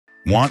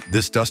Want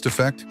this dust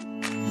effect?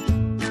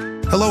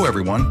 Hello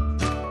everyone.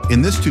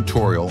 In this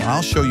tutorial,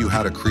 I'll show you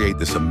how to create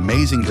this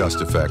amazing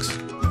dust effects.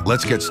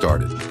 Let's get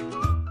started.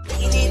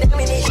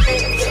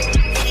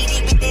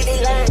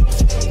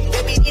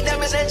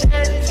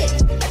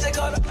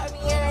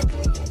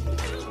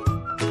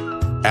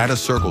 Add a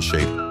circle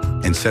shape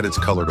and set its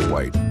color to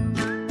white.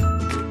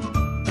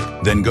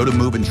 Then go to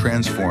Move and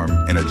Transform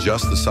and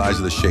adjust the size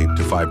of the shape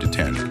to 5 to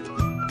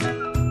 10.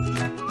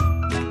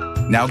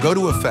 Now go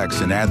to Effects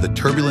and add the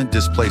Turbulent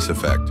Displace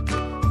effect.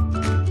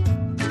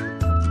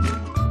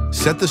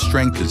 Set the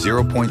strength to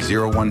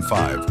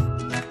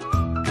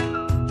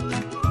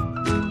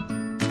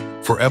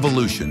 0.015. For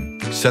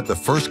evolution, set the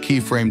first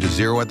keyframe to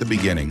 0 at the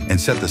beginning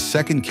and set the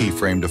second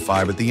keyframe to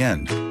 5 at the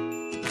end.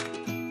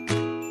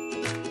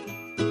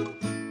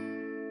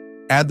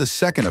 Add the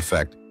second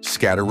effect,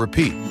 Scatter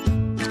Repeat.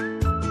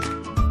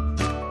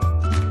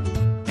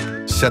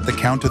 Set the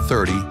count to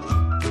 30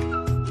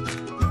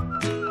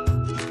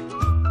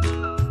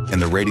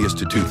 and the radius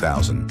to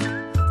 2000.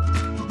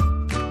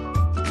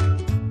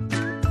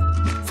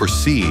 For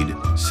Seed,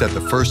 set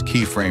the first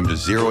keyframe to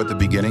 0 at the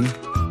beginning,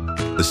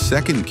 the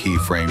second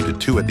keyframe to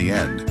 2 at the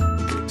end.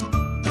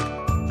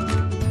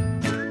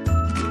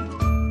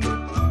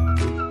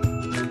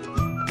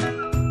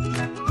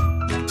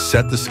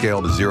 Set the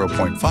scale to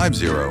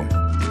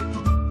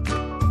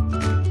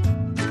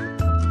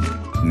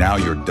 0.50. Now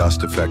your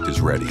dust effect is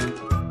ready.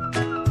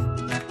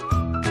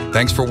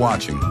 Thanks for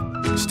watching.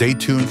 Stay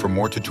tuned for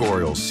more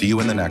tutorials. See you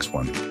in the next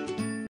one.